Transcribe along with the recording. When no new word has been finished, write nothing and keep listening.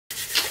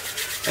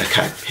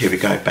Okay, here we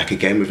go, back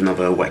again with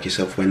another Whack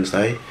Yourself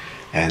Wednesday,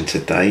 and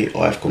today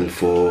I've gone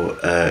for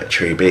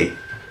Cherry B,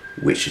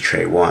 which is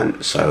Cherry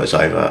 1. So I was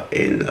over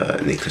in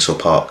Nicholas Hill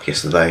Park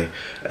yesterday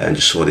and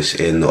just saw this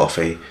in the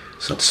offie,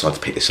 so I decided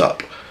to pick this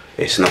up.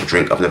 It's another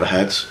drink I've never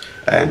had,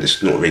 and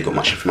it's not really got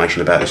much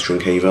information about this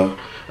drink either.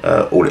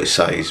 All it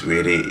says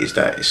really is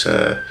that it's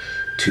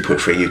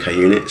 2.3 UK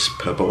units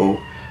per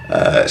bottle,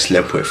 it's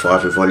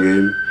 11.5 in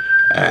volume,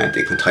 and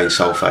it contains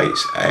sulfates,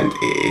 and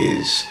it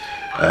is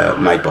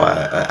made by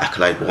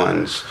Accolade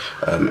Wines.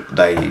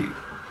 They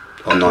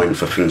are known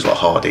for things like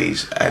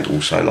Hardy's and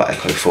also like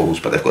Echo Falls,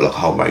 but they've got like a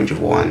whole range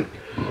of wine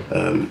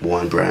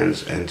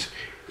brands, and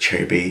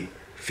Cherry B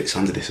fits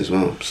under this as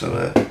well.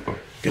 So I'm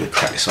gonna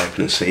crack this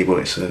open and see what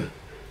it's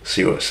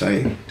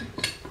saying.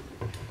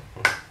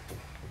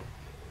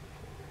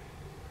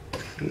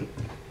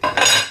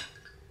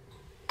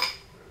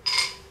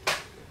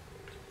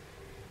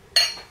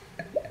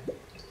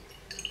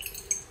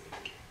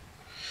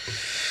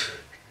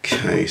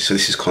 Okay, so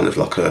this is kind of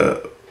like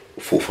a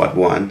fortified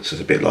wine, so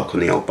it's a bit like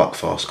on the old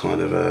Buckfast kind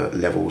of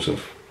levels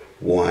of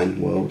wine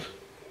world.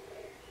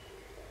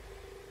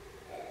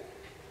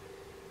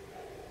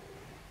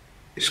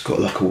 It's got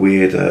like a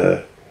weird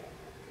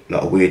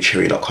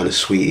cherry, like kind of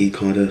sweety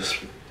kind of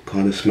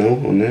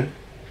smell on there.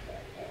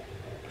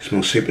 It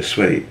smells super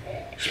sweet.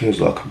 It smells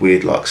like a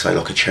weird, like say,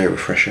 like a cherry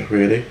refresher,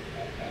 really.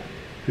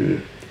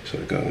 So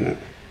I go on it.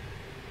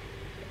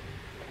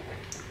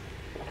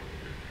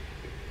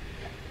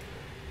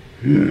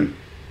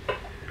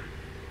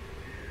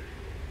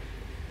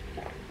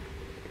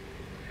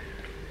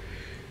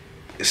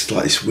 It's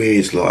like this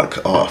weird,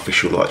 like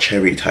artificial, like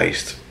cherry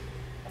taste.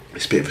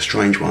 It's a bit of a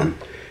strange one.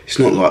 It's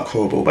not like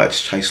horrible, but it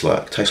just tastes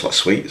like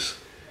sweets.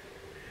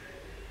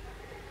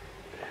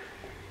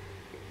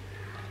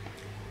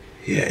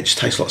 Yeah, it just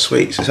tastes like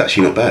sweets. It's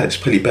actually not bad. It's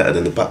pretty better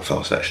than the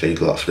Buckfast actually,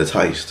 like for the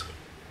taste.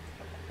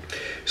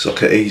 It's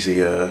like an easy,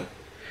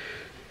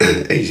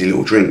 easy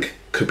little drink.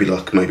 Could be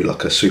like maybe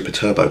like a super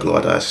turbo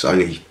glider. It's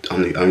only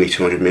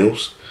 200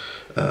 mils,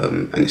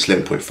 and it's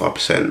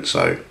 11.5%.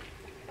 So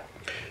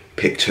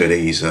pick two of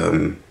these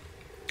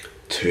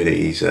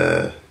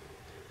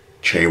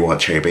cherry white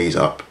cherry B's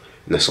up,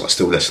 and that's like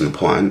still less than a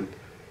pint,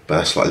 but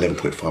that's like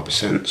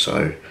 11.5%.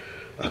 So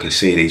I can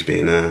see these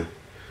being a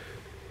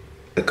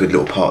good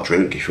little park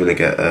drink if you want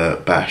to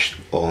get bashed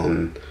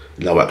on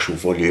low actual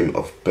volume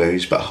of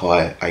booze but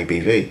high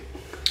ABV.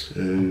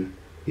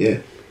 Yeah,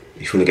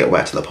 if you want to get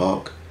whacked to the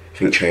park, I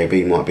think Cherry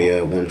B might be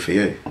one for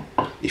you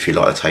if you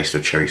like the taste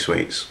of cherry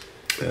sweets.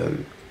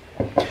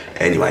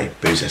 Anyway,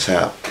 booze us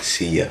out.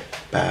 See ya.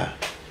 Bye.